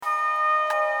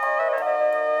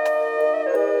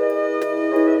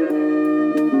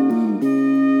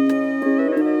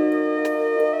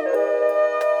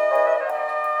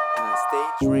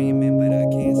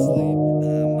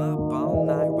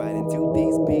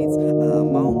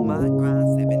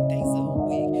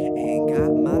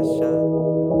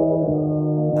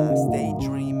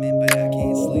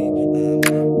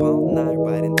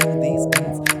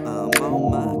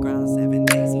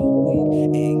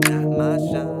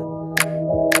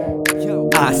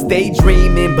I stay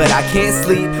dreaming, but I can't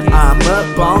sleep. I'm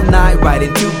up all night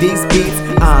writing to these beats.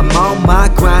 I'm on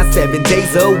my grind 7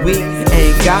 days a week.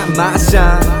 Ain't got my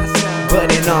shine,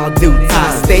 but in all due time.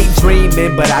 I stay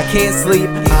dreaming, but I can't sleep.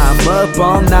 I'm up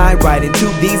all night writing to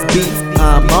these beats.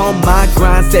 I'm on my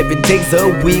grind 7 days a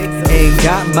week. Ain't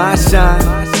got my shine,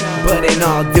 but in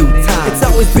all due time. It's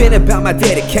always been about my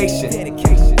dedication,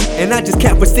 and I just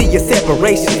can't foresee a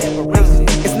separation.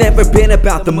 It's never been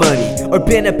about the money or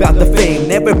been about the fame.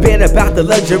 Never been about the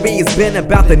luxury, it's been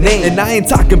about the name. And I ain't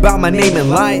talking about my name in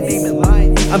lines,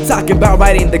 I'm talking about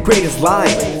writing the greatest line.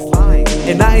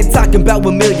 And I ain't talking about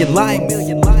 1 million lines,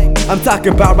 I'm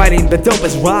talking about writing the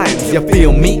dopest rhymes, you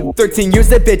feel me? 13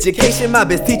 years of education, my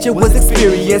best teacher was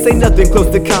experience. Ain't nothing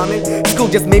close to common, school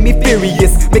just made me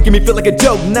furious, making me feel like a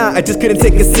joke, nah, I just couldn't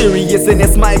take it serious. And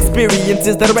it's my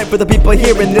experiences that I write for the people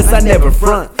hearing this. I never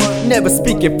front, never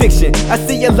speak in fiction. I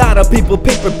see a lot of people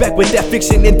paperback with that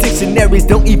fiction, and dictionaries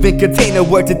don't even contain a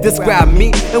word to describe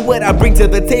me and what I bring to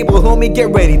the table, homie, get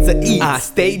ready to eat. I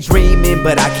stay dreaming,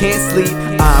 but I can't sleep.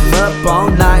 I'm up all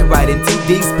night writing to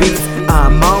these beats.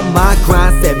 I'm on my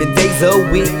grind 7 days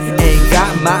a week. Ain't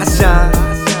got my shine,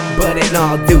 but in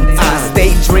all due time. I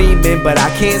stay dreaming, but I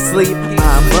can't sleep.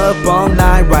 I'm up all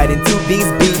night writing to these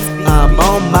beats. I'm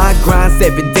on my grind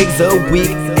 7 days a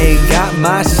week. Ain't got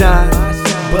my shine,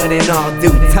 but in all due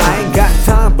time. I ain't got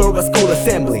time for a school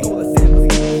assembly,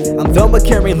 I'm done with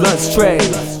carrying lunch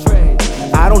trays.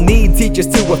 I don't need teachers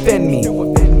to offend me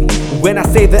when I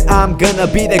say that I'm gonna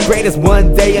be the greatest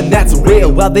one day, and that's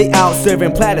real. While they out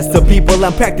serving platters to people,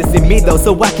 I'm practicing me though,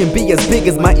 so I can be as big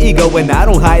as my ego. And I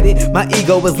don't hide it, my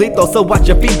ego is lethal, so watch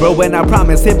your feet, bro. And I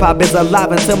promise hip-hop is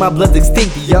alive until my blood's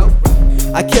extinct, yo.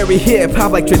 I carry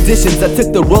hip-hop like traditions. I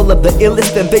took the role of the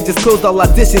illest and they just closed all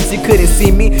auditions. You couldn't see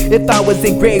me if I was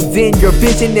engraved in your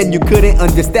vision, and you couldn't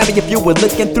understand me if you were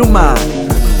looking through mine.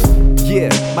 Yeah,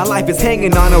 my life is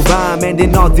hanging on a rhyme, and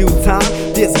in all due time,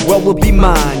 this world will be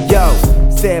mine, yo.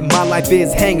 Said my life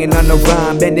is hanging on a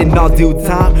rhyme, and in all due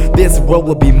time, this world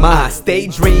will be mine. I stay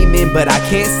dreaming, but I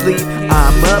can't sleep.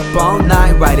 I'm up all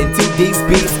night writing to these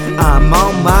beats. I'm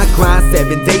on my grind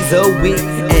 7 days a week.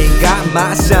 Ain't got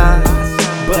my shine,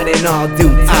 but in all due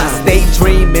time. I stay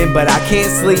dreaming, but I can't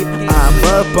sleep. I'm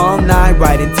up all night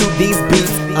writing to these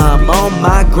beats. I'm on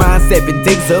my grind 7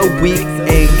 days a week.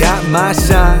 Ain't got my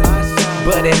shine,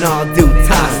 but in all due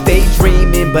time. I stay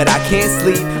dreaming, but I can't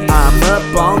sleep. I'm up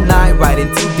all night writing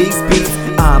to these beats.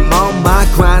 I'm on my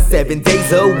grind 7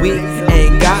 days a week.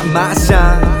 Ain't got my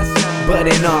shine, but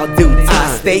in all due time.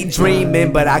 I stay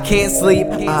dreaming, but I can't sleep.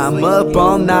 I'm up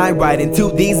all night writing to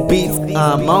these beats.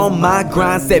 I'm on my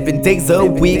grind 7 days a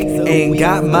week. Ain't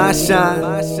got my shine,